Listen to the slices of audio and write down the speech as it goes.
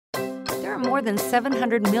there are more than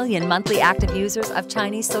 700 million monthly active users of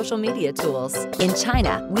Chinese social media tools. In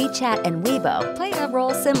China, WeChat and Weibo play a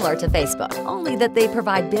role similar to Facebook, only that they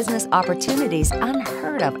provide business opportunities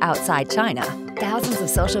unheard of outside China. Thousands of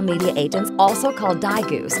social media agents, also called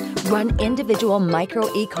Daigus, run individual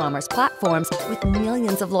micro e-commerce platforms with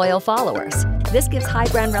millions of loyal followers. This gives high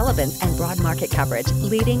brand relevance and broad market coverage,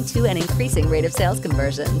 leading to an increasing rate of sales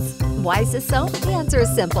conversions. Why is this so? The answer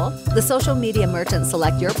is simple. The social media merchants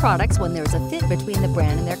select your products when there is a fit between the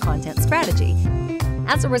brand and their content strategy.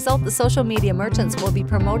 As a result, the social media merchants will be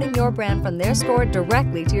promoting your brand from their store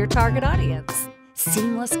directly to your target audience.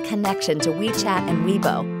 Seamless connection to WeChat and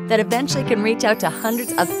Weibo that eventually can reach out to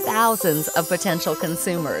hundreds of thousands of potential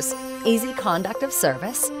consumers. Easy conduct of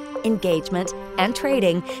service, engagement, and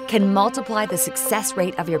trading can multiply the success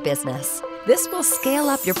rate of your business. This will scale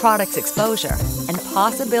up your product's exposure and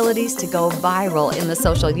possibilities to go viral in the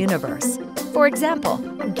social universe. For example,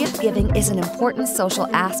 gift giving is an important social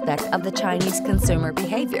aspect of the Chinese consumer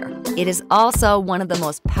behavior. It is also one of the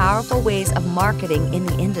most powerful ways of marketing in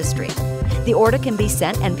the industry. The order can be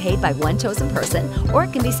sent and paid by one chosen person, or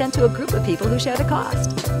it can be sent to a group of people who share the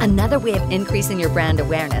cost. Another way of increasing your brand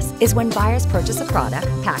awareness is when buyers purchase a product,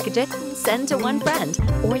 package it, and send to one friend,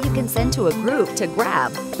 or you can send to a group to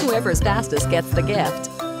grab. Whoever's fastest gets the gift.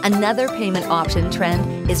 Another payment option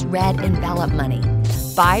trend is red envelope money.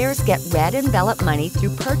 Buyers get red envelope money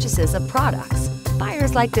through purchases of products.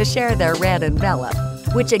 Buyers like to share their red envelope,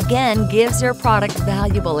 which again gives your product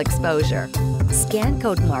valuable exposure. Scan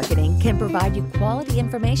code marketing can provide you quality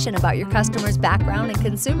information about your customer's background and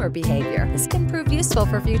consumer behavior. This can prove useful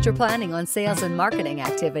for future planning on sales and marketing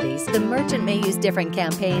activities. The merchant may use different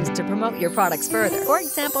campaigns to promote your products further. For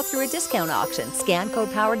example, through a discount auction, scan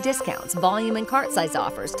code powered discounts, volume and cart size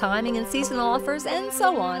offers, timing and seasonal offers, and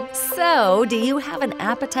so on. So, do you have an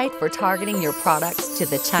appetite for targeting your products to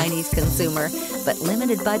the Chinese consumer, but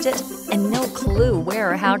limited budget and no clue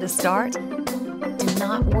where or how to start? Do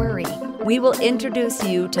not worry. We will introduce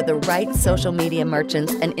you to the right social media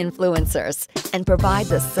merchants and influencers and provide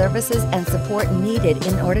the services and support needed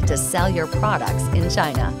in order to sell your products in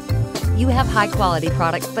China. You have high-quality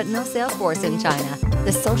products but no sales force in China.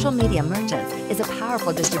 The Social Media Merchants is a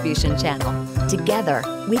powerful distribution channel. Together,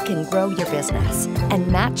 we can grow your business and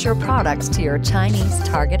match your products to your Chinese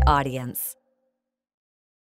target audience.